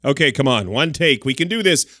Okay, come on. One take. We can do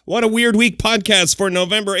this. What a Weird Week podcast for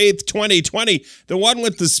November 8th, 2020. The one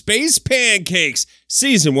with the space pancakes.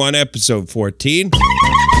 Season 1, episode 14.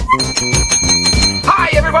 Hi,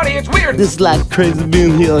 everybody. It's Weird. This is like crazy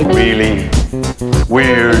being here. Really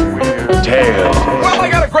weird tales. Well, I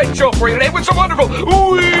got a great show for you today with some wonderful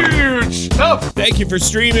weird stuff. Thank you for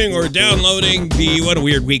streaming or downloading the What a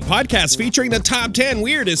Weird Week podcast featuring the top 10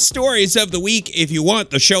 weirdest stories of the week. If you want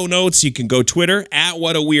the show notes, you can go Twitter at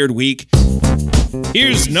What a Weird Week.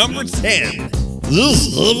 Here's number 10. This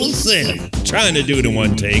is number 10. Trying to do it in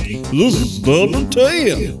one take. This is number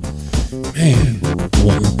 10. Man,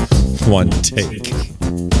 one take.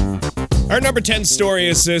 Our number 10 story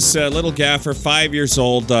is this little gaffer, 5 years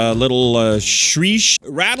old, little Shrish,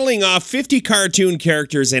 rattling off 50 cartoon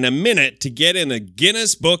characters in a minute to get in the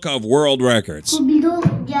Guinness Book of World Records.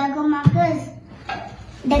 Scooby-Doo, Jago Marcus,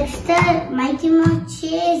 Dexter, Mighty Mouse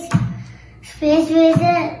Chase, Space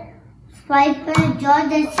Racer, Swiper, George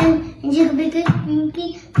Jetson, Encyclopedia,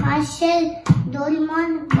 Pinky, Marshall,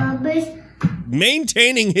 Doraemon, Bubbles.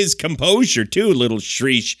 Maintaining his composure, too, little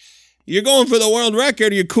Shrish. You're going for the world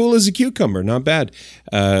record. You're cool as a cucumber. Not bad.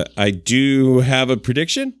 I do have a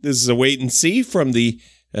prediction. This is a wait and see from the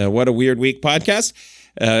What a Weird Week podcast.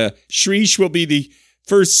 Shrish will be the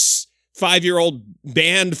first 5-year-old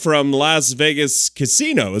banned from Las Vegas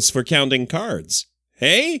casinos for counting cards.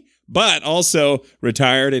 Hey? But also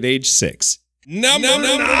retired at age 6. Number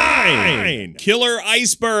 9. Killer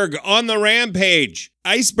iceberg on the rampage.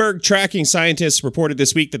 Iceberg tracking scientists reported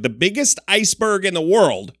this week that the biggest iceberg in the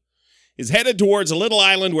world is headed towards a little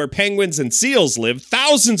island where penguins and seals live.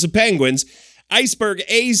 Thousands of penguins. Iceberg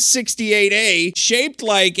A68A, shaped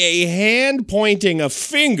like a hand pointing a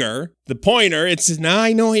finger. The pointer,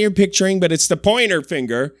 I know what you're picturing, but it's the pointer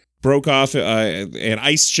finger, broke off an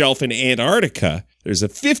ice shelf in Antarctica. There's a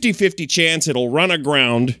 50-50 chance it'll run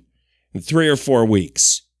aground in 3 or 4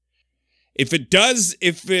 weeks. If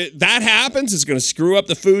that happens, it's going to screw up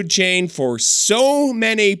the food chain for so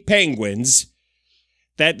many penguins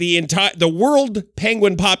that the world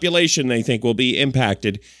penguin population, they think, will be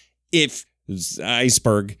impacted if this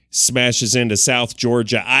iceberg smashes into South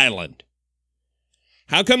Georgia Island.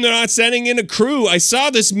 How come they're not sending in a crew? I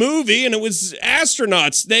saw this movie and it was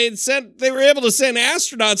astronauts. They were able to send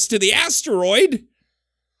astronauts to the asteroid.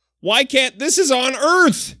 Why can't this is on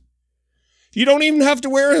Earth? You don't even have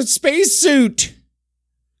to wear a spacesuit.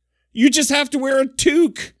 You just have to wear a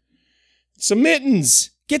toque, some mittens.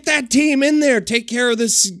 Get that team in there. Take care of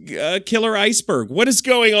this killer iceberg. What is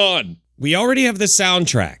going on? We already have the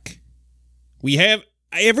soundtrack. We have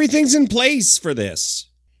everything's in place for this.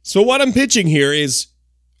 So what I'm pitching here is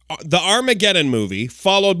the Armageddon movie,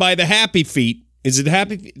 followed by the Happy Feet. Is it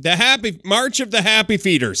the March of the Happy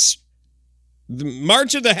Feeters? The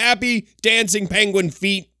March of the Happy Dancing Penguin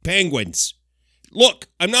Feet Penguins. Look,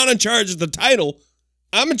 I'm not in charge of the title.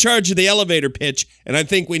 I'm in charge of the elevator pitch, and I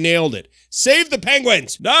think we nailed it. Save the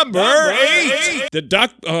penguins. Number 8. The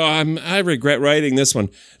duck. I regret writing this one.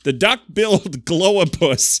 The duck-billed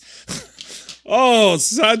glowopus. Oh,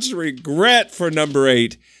 such regret for number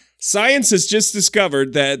 8. Science has just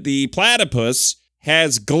discovered that the platypus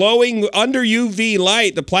has glowing, under UV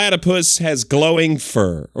light, the platypus has glowing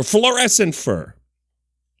fur, or fluorescent fur.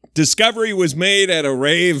 Discovery was made at a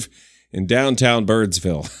rave in downtown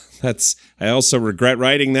Birdsville. I also regret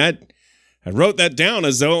writing that. I wrote that down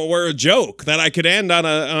as though it were a joke, that I could end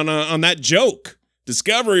on that joke.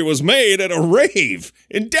 Discovery was made at a rave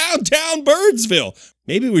in downtown Birdsville.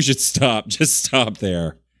 Maybe we should just stop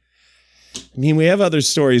there. I mean, we have other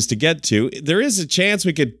stories to get to. There is a chance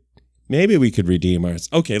we could redeem ours.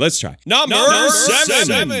 Okay, let's try. Number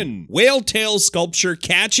 7. Whale tail sculpture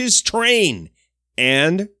catches train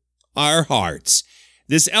and our hearts.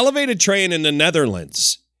 This elevated train in the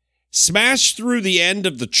Netherlands smashed through the end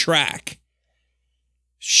of the track,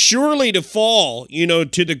 surely to fall,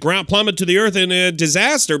 to the ground, plummet to the earth in a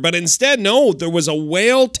disaster. But instead, no, there was a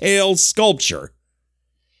whale tail sculpture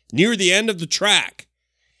near the end of the track,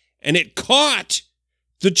 and it caught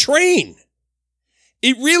the train.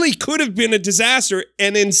 It really could have been a disaster,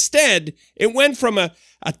 and instead, it went from a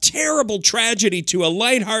terrible tragedy to a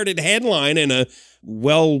lighthearted headline and a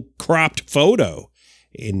well-cropped photo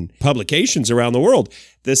in publications around the world.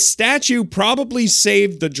 The statue probably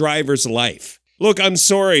saved the driver's life. Look, I'm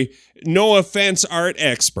sorry. No offense, art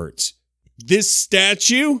experts. This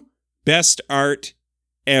statue, best art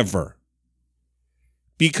ever.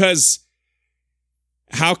 Because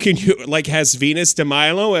how can you, has Venus de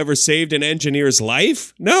Milo ever saved an engineer's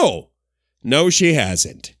life? No, she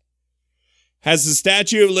hasn't. Has the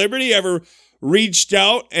Statue of Liberty ever reached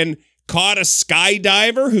out and caught a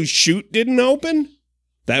skydiver whose chute didn't open?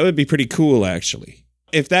 That would be pretty cool, actually.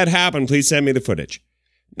 If that happened, please send me the footage.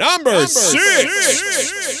 Number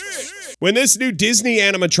 6. When this new Disney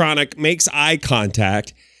animatronic makes eye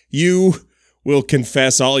contact, you will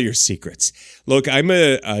confess all your secrets. Look, I'm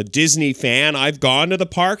a Disney fan. I've gone to the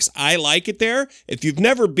parks. I like it there. If you've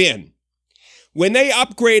never been, when they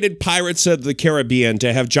upgraded Pirates of the Caribbean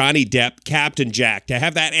to have Johnny Depp, Captain Jack, to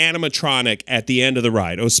have that animatronic at the end of the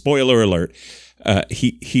ride. Oh, spoiler alert.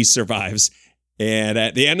 He survives. And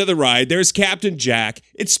at the end of the ride, there's Captain Jack.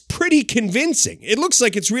 It's pretty convincing. It looks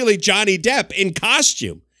like it's really Johnny Depp in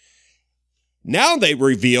costume. Now they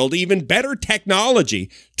revealed even better technology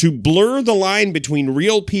to blur the line between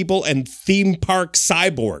real people and theme park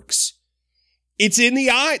cyborgs. It's in the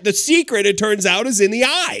eye. The secret, it turns out, is in the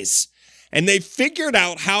eyes. And they figured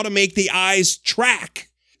out how to make the eyes track.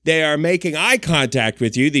 They are making eye contact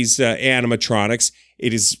with you, these animatronics.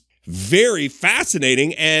 It is very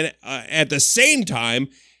fascinating, and at the same time,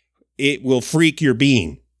 it will freak your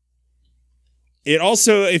being. It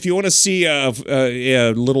also, if you want to see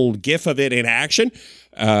a little GIF of it in action,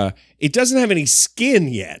 it doesn't have any skin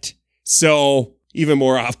yet, so even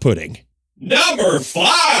more off-putting. Number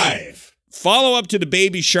 5. Follow up to the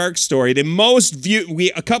Baby Shark story. The most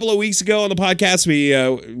viewed. A couple of weeks ago on the podcast,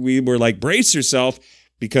 we were like, brace yourself,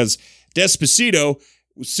 because Despacito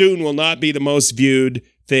soon will not be the most viewed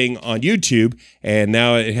thing on YouTube, and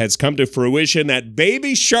now it has come to fruition that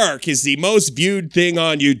Baby Shark is the most viewed thing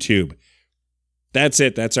on YouTube. That's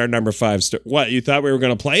it. That's our number 5 story. What, you thought we were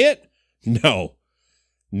going to play it? No.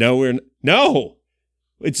 No.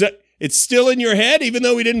 It's still in your head, even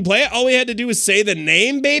though we didn't play it. All we had to do was say the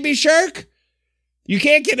name Baby Shark. You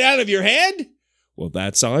can't get it out of your head? Well,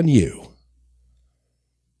 that's on you.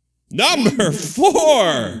 Number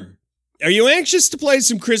 4. Are you anxious to play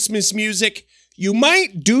some Christmas music? You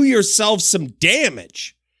might do yourself some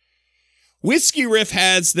damage. Whiskey Riff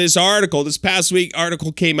has this article. This past week,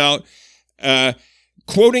 article came out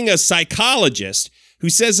quoting a psychologist who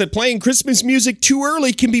says that playing Christmas music too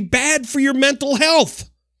early can be bad for your mental health.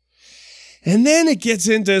 And then it gets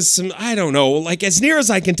into some, I don't know, like as near as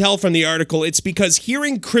I can tell from the article, it's because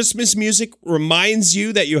hearing Christmas music reminds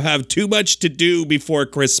you that you have too much to do before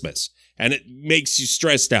Christmas, and it makes you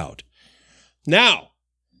stressed out. Now,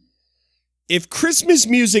 if Christmas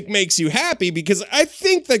music makes you happy, because I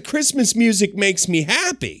think that Christmas music makes me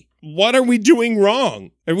happy, what are we doing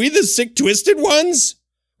wrong? Are we the sick, twisted ones?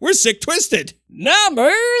 We're sick, twisted.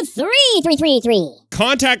 Number 3.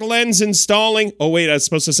 Contact lens installing. Oh, wait, I was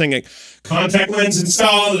supposed to sing it. Contact lens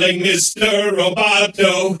installing, Mr.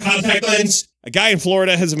 Roboto. Contact lens. A guy in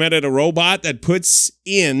Florida has invented a robot that puts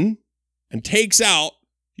in and takes out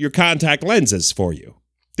your contact lenses for you.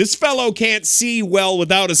 This fellow can't see well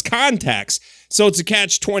without his contacts, so it's a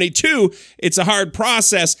catch-22. It's a hard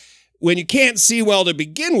process when you can't see well to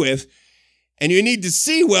begin with, and you need to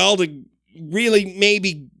see well to really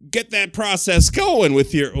maybe get that process going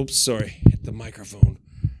with your... Oops, sorry. Hit the microphone.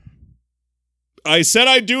 I said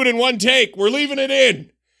I'd do it in one take. We're leaving it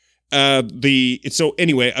in. So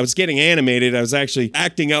anyway, I was getting animated. I was actually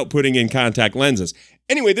acting out putting in contact lenses.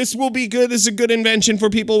 Anyway, this will be good. This is a good invention for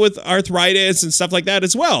people with arthritis and stuff like that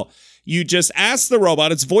as well. You just ask the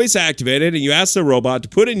robot, it's voice activated, and you ask the robot to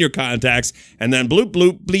put in your contacts, and then bloop,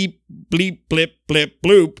 bloop, bleep, bleep, blip, blip,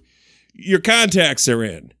 bloop, your contacts are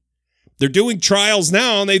in. They're doing trials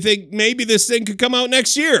now, and they think maybe this thing could come out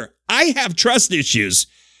next year. I have trust issues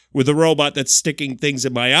with a robot that's sticking things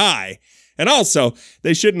in my eye. And also,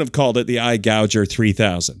 they shouldn't have called it the Eye Gouger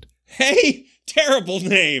 3000. Hey, terrible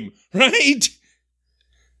name, right?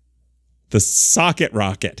 The Socket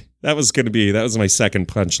Rocket. That was my second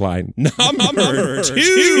punchline. Number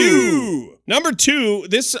 2. Number 2,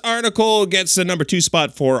 this article gets the number 2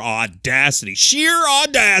 spot for audacity. Sheer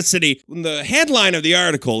audacity. The headline of the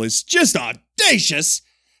article is just audacious.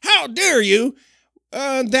 How dare you?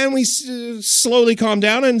 Then we slowly calm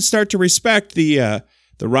down and start to respect the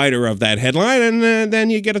writer of that headline, and then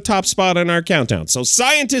you get a top spot on our countdown. So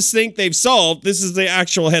scientists think they've solved, this is the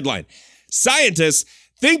actual headline, scientists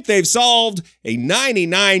think they've solved a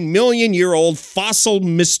 99-million-year-old fossil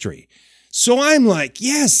mystery. So I'm like,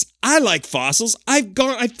 yes, I like fossils. I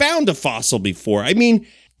found a fossil before. I mean,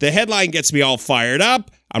 the headline gets me all fired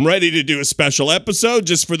up. I'm ready to do a special episode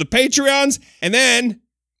just for the Patreons. And then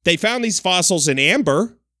they found these fossils in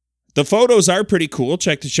amber. The photos are pretty cool.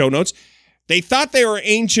 Check the show notes. They thought they were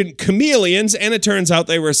ancient chameleons, and it turns out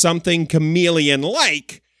they were something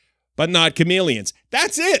chameleon-like, but not chameleons.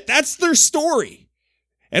 That's it. That's their story.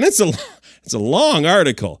 And it's a long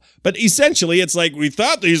article, but essentially it's like, we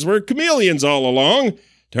thought these were chameleons all along.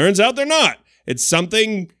 Turns out they're not. It's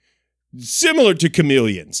something similar to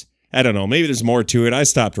chameleons. I don't know. Maybe there's more to it. I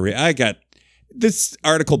stopped reading. This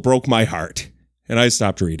article broke my heart, and I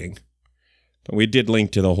stopped reading. But we did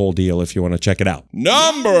link to the whole deal if you want to check it out.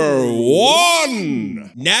 Number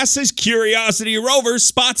 1. NASA's Curiosity rover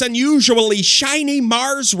spots unusually shiny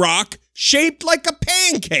Mars rock shaped like a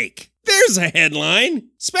pancake. There's a headline.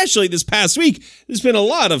 Especially this past week, there's been a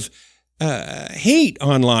lot of hate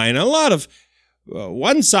online. A lot of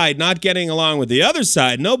one side not getting along with the other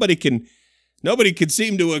side. Nobody could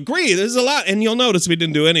seem to agree. There's a lot. And you'll notice we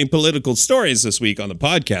didn't do any political stories this week on the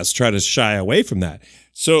podcast. Try to shy away from that.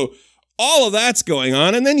 So all of that's going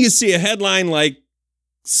on. And then you see a headline like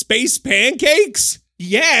space pancakes?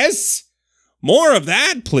 Yes. More of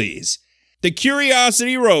that, please. The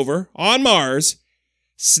Curiosity rover on Mars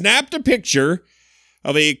snapped a picture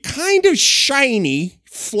of a kind of shiny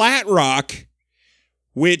flat rock,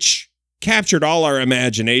 which captured all our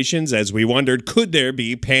imaginations as we wondered, could there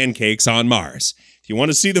be pancakes on Mars? If you want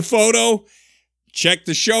to see the photo, check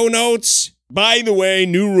the show notes. By the way,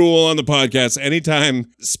 new rule on the podcast,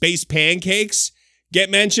 anytime space pancakes get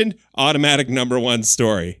mentioned, automatic number 1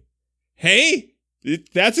 story. Hey,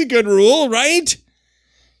 that's a good rule, right?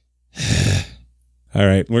 All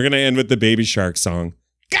right, we're going to end with the Baby Shark song.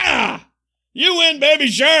 Gah! You win, Baby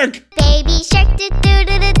Shark! Baby shark, do do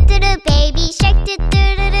do do do do, baby shark, do do